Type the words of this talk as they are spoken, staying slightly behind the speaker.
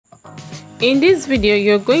In this video,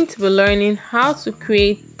 you're going to be learning how to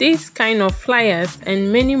create this kind of flyers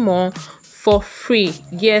and many more for free.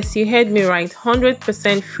 Yes, you heard me right,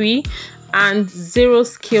 100% free and zero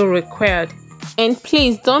skill required. And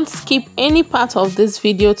please don't skip any part of this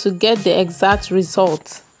video to get the exact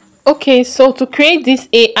result. Okay, so to create these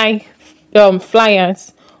AI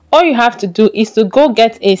flyers, all you have to do is to go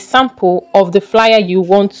get a sample of the flyer you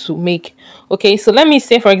want to make. Okay, so let me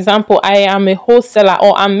say, for example, I am a wholesaler,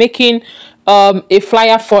 or I'm making a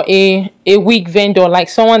flyer for a wig vendor, like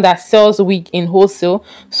someone that sells wig in wholesale.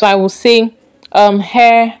 So I will say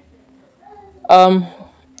hair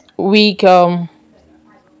wig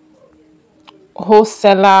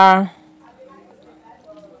wholesaler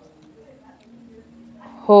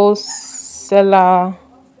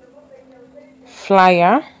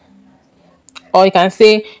flyer, or you can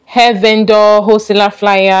say hair vendor wholesaler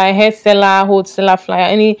flyer, hair seller wholesaler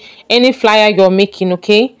flyer, any flyer you're making.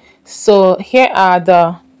 Okay, so here are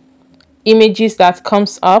the images that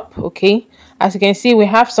comes up. Okay, as you can see, we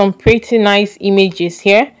have some pretty nice images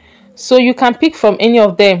here, so you can pick from any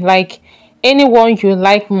of them, like anyone you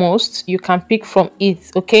like most, you can pick from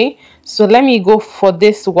it. Okay, so let me go for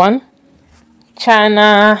this one,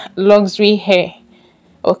 China luxury hair.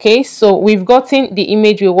 Okay, so we've gotten the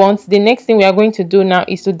image we want. The next thing we are going to do now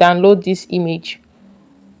is to download this image.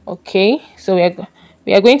 Okay, so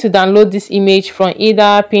we are going to download this image from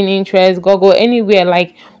either Pinterest, Google, anywhere.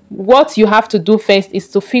 Like, what you have to do first is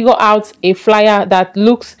to figure out a flyer that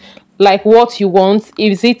looks like what you want.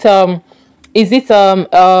 Is it any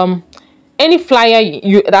flyer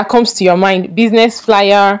that comes to your mind? Business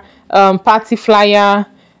flyer, party flyer,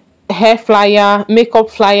 hair flyer, makeup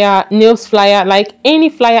flyer, nails flyer, like any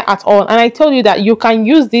flyer at all. And I told you that you can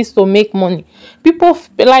use this to make money. People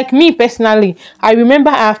like me personally, I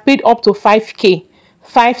remember I have paid up to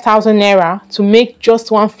 5,000 naira to make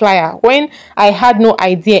just one flyer when I had no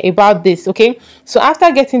idea about this. Okay, so after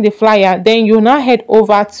getting the flyer, then you now head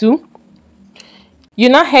over to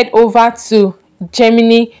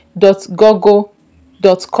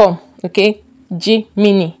gemini.google.com. okay,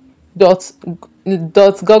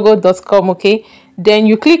 gemini.google.com. okay, then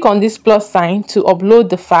you click on this plus sign to upload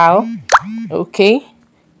the file. Okay,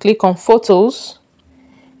 click on photos,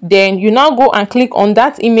 then you now go and click on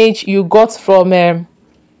that image you got from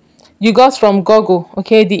Google.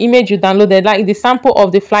 Okay, the image you downloaded, like the sample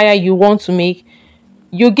of the flyer you want to make.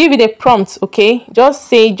 You give it a prompt. Okay,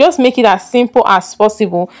 just make it as simple as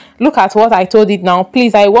possible. Look at what I told it now.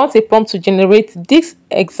 Please, I want a prompt to generate this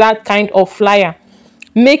exact kind of flyer.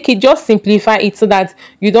 Make it, just simplify it so that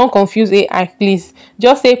you don't confuse AI. Please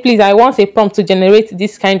just say, please, I want a prompt to generate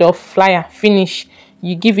this kind of flyer. Finish.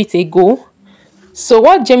 You give it a go. So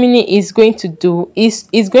what Gemini is going to do is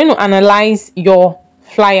going to analyze your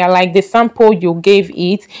flyer, like the sample you gave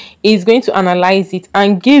it. Is going to analyze it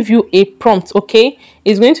and give you a prompt. Okay,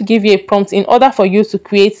 it's going to give you a prompt in order for you to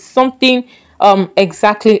create something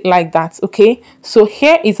exactly like that. Okay, so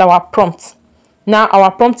here is our prompt. Now our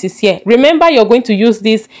prompt is here. Remember, you're going to use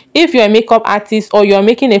this if you're a makeup artist or you're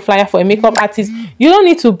making a flyer for a makeup artist. You don't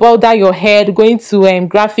need to bother your head going to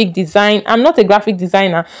graphic design. I'm not a graphic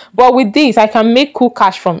designer, but with this I can make cool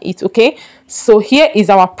cash from it. Okay, so here is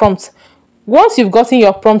our prompt. Once you've gotten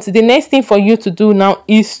your prompt, the next thing for you to do now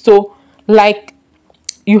is to, like,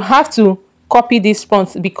 you have to copy this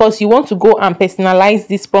prompt because you want to go and personalize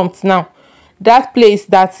this prompt. Now that place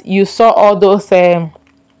that you saw all those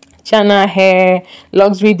China hair,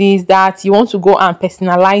 luxury, this, that, you want to go and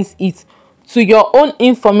personalize it to your own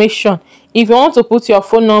information. If you want to put your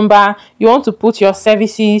phone number, you want to put your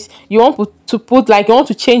services, you want to put, like, you want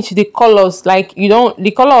to change the colors, like, you don't,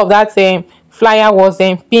 the color of that flyer was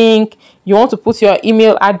pink, you want to put your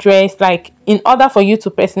email address, like, in order for you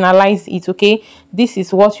to personalize it. Okay, this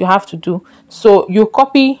is what you have to do. So you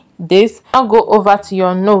copy this. I'll go over to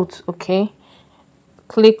your notes. Okay,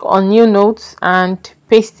 click on new notes and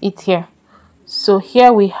paste it here. So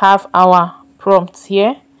here we have our prompts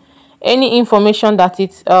here. Any information that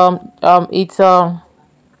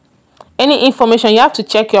any information, you have to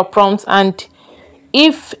check your prompts, and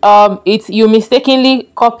if you mistakenly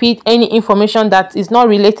copied any information that is not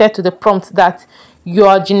related to the prompt that you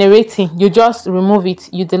are generating, you just remove it,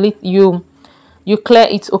 you delete, you clear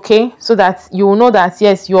it. Okay, so that you will know that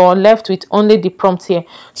yes, you're left with only the prompt here.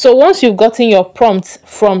 So once you've gotten your prompt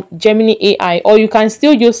from Gemini AI, or you can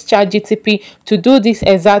still use ChatGTP to do this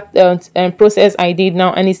exact process I did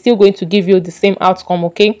now, and it's still going to give you the same outcome.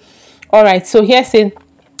 Okay, all right, so here say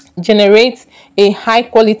generate a high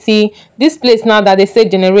quality. This place now that they say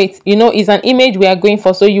generate, you know, is an image we are going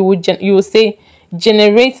for. So you will say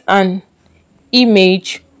generate an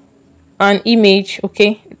image.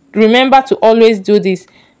 Okay, remember to always do this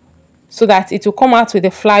so that it will come out with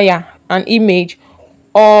a flyer, an image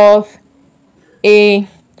of a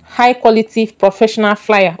high quality professional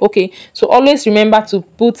flyer. Okay, so always remember to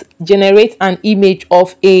generate an image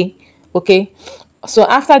of a, okay. So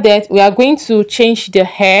after that, we are going to change the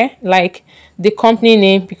hair, like the company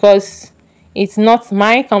name, because it's not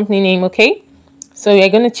my company name. Okay, so we are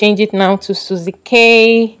going to change it now to Suzy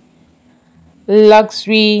K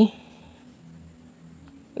luxury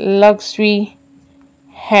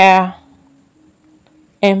hair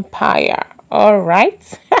empire. All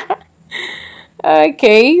right.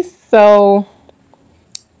 Okay, so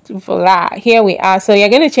voila, here we are. So you're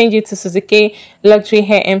going to change it to Suzuki luxury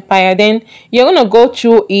hair empire. Then you're going to go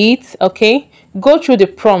through it. Okay, go through the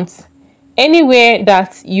prompts. Anywhere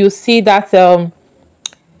that you see that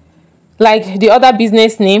like the other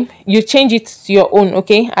business name, you change it to your own.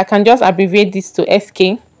 Okay, I can just abbreviate this to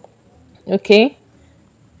SK. Okay,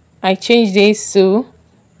 I change this to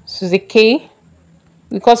Suzuki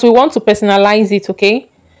because we want to personalize it. Okay,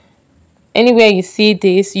 anywhere you see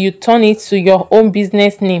this, you turn it to your own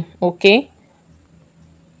business name. Okay,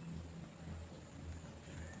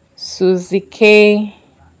 Suzuki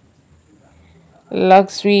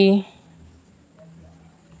luxury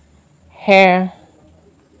hair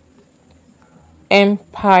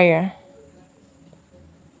empire.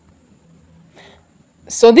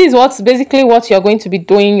 So this is what's basically what you're going to be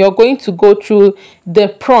doing. You're going to go through the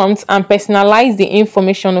prompts and personalize the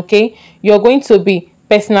information. Okay, you're going to be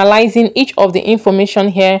personalizing each of the information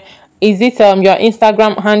here. Is it your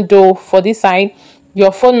Instagram handle for this side,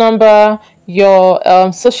 your phone number, your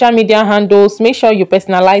social media handles? Make sure you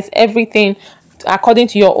personalize everything according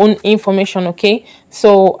to your own information. Okay,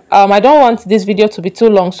 so I don't want this video to be too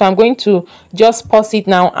long, so I'm going to just pause it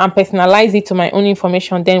now and personalize it to my own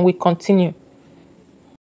information, then we continue.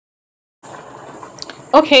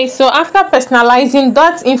 Okay, so after personalizing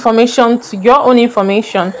that information to your own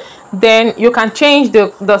information, then you can change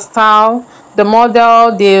the style, the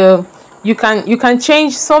model, you can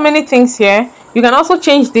change so many things here. You can also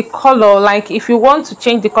change the color. Like if you want to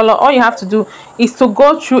change the color, all you have to do is to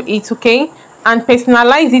go through it, okay, and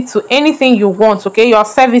personalize it to anything you want. Okay, your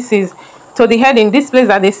services, to the heading, this place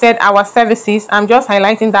that they said our services, I'm just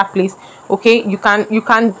highlighting that place. Okay, you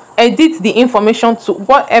can edit the information to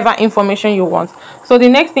whatever information you want. So the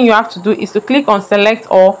next thing you have to do is to click on select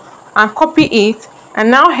all and copy it, and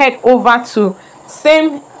now head over to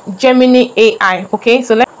same Gemini AI. Okay,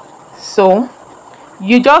 so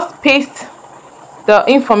you just paste the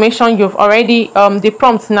information you've already the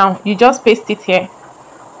prompt. Now you just paste it here.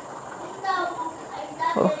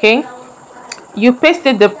 Okay, you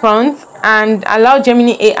pasted the prompt and allow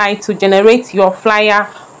Gemini AI to generate your flyer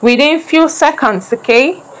within few seconds.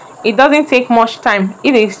 Okay, it doesn't take much time.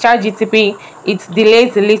 If it's ChatGTP, it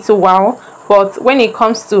delays a little while, but when it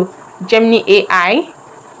comes to Gemini AI,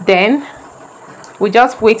 then we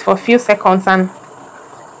just wait for a few seconds and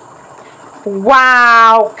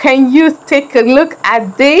wow, can you take a look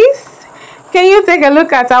at this? Can you take a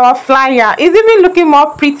look at our flyer? It's even looking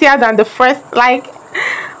more prettier than the first. Like,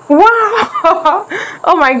 wow.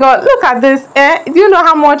 Oh my god, look at this. Do you know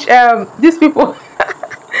how much these people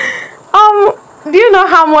do you know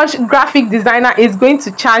how much graphic designer is going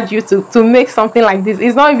to charge you to make something like this?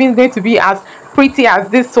 It's not even going to be as pretty as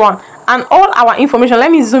this one. And all our information,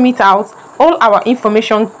 let me zoom it out, all our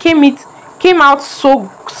information came out so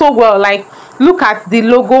well. Like, look at the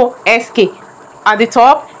logo SK at the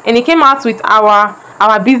top, and it came out with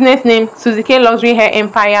our business name, Suzuki Luxury Hair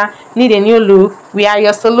Empire. Need a new look, we are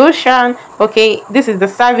your solution. Okay, this is the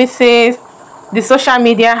services, the social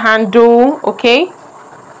media handle. Okay,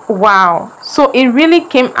 wow, so it really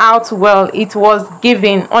came out well. It was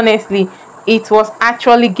giving, honestly, it was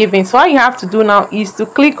actually giving. So all you have to do now is to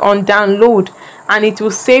click on download and it will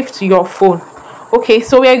save to your phone. Okay,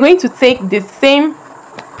 so we are going to take the same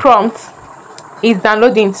prompt. Is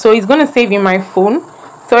downloading, so it's going to save in my phone.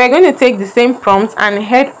 So we're going to take the same prompt and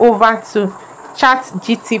head over to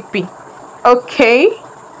ChatGTP. Okay,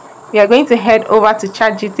 we are going to head over to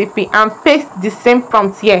ChatGTP and paste the same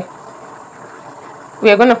prompt here. We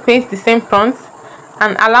are going to paste the same prompt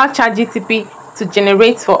and allow ChatGTP to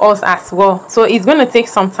generate for us as well. So it's going to take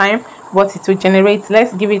some time, but it will generate.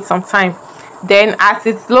 Let's give it some time. Then as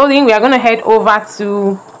it's loading, we are going to head over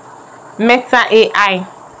to Meta AI.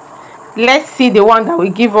 Let's see the one that will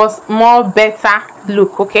give us more better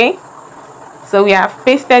look. Okay, so we have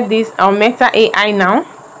pasted this on Meta AI now,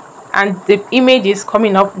 and the image is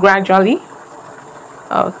coming up gradually.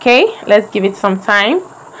 Okay, let's give it some time.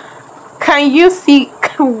 Can you see?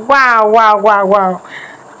 Wow,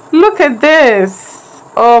 look at this.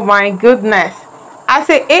 Oh my goodness, I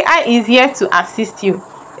say AI is here to assist you.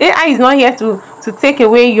 AI is not here to take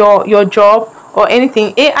away your job or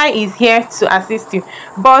anything. AI is here to assist you.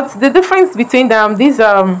 But the difference between them, these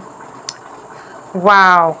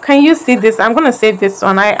wow, can you see this? I'm gonna save this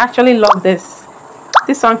one. I actually love this.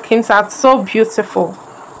 This one came out so beautiful.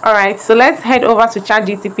 All right, so let's head over to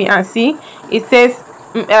ChatGTP and see. It says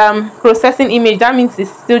processing image. That means it's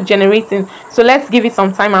still generating. So let's give it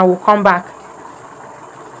some time and we'll come back.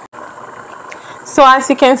 So as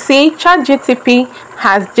you can see, ChatGTP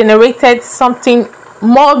has generated something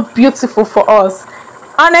more beautiful for us.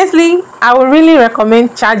 Honestly, I would really recommend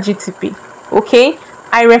ChatGTP. Okay,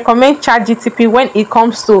 I recommend ChatGTP when it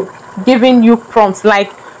comes to giving you prompts.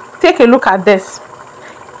 Like, take a look at this.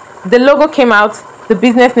 The logo came out, the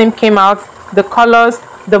business name came out, the colors,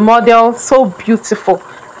 the model, so beautiful.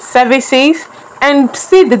 Services, and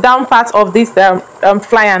see the down part of this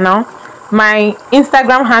flyer now. My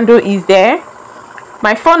Instagram handle is there.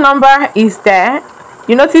 My phone number is there.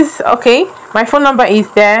 You notice, okay, my phone number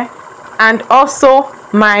is there, and also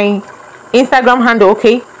my Instagram handle,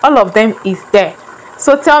 okay, all of them is there.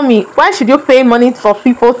 So tell me, why should you pay money for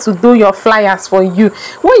people to do your flyers for you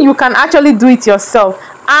when you can actually do it yourself?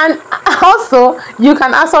 And also, you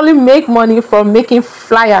can actually make money from making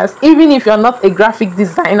flyers, even if you're not a graphic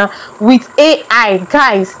designer, with AI.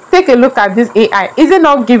 Guys, take a look at this AI. Is it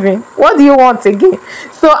not giving? What do you want again?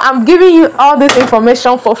 So I'm giving you all this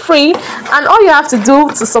information for free, and all you have to do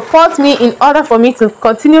to support me in order for me to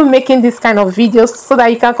continue making this kind of videos so that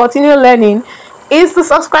you can continue learning is to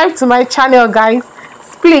subscribe to my channel, guys.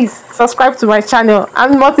 Please subscribe to my channel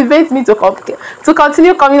and motivate me to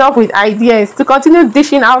continue coming up with ideas, to continue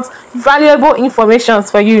dishing out valuable information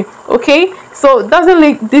for you. Okay, so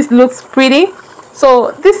doesn't this looks pretty?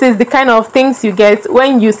 So this is the kind of things you get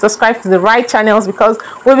when you subscribe to the right channels, because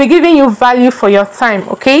we'll be giving you value for your time.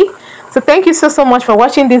 Okay, so thank you so much for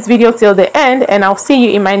watching this video till the end, and I'll see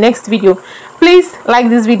you in my next video. Please like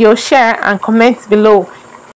this video, share and comment below